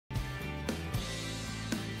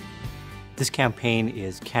This campaign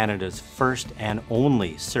is Canada's first and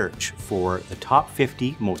only search for the top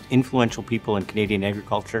 50 most influential people in Canadian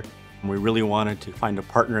agriculture. And we really wanted to find a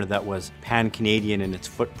partner that was pan-Canadian in its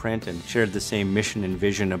footprint and shared the same mission and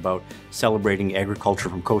vision about celebrating agriculture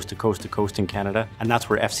from coast to coast to coast in Canada. And that's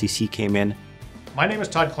where FCC came in. My name is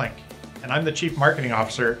Todd Klink, and I'm the Chief Marketing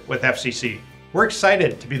Officer with FCC. We're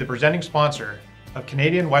excited to be the presenting sponsor of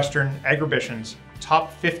Canadian Western Agribition's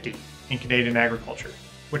Top 50 in Canadian Agriculture,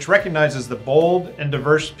 which recognizes the bold and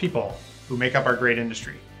diverse people who make up our great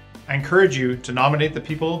industry. I encourage you to nominate the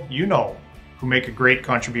people you know who make a great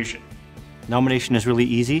contribution. Nomination is really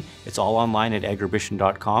easy. It's all online at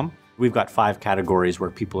agribition.com. We've got 5 categories where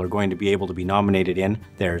people are going to be able to be nominated in.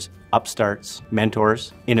 There's upstarts,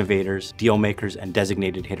 mentors, innovators, deal makers, and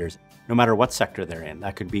designated hitters. No matter what sector they're in,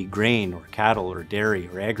 that could be grain or cattle or dairy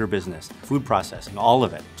or agribusiness, food processing, all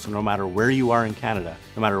of it. So no matter where you are in Canada,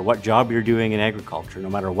 no matter what job you're doing in agriculture, no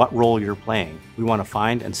matter what role you're playing, we want to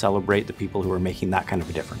find and celebrate the people who are making that kind of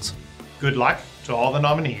a difference. Good luck to all the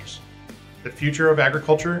nominees. The future of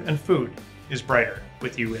agriculture and food is brighter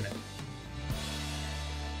with you in it.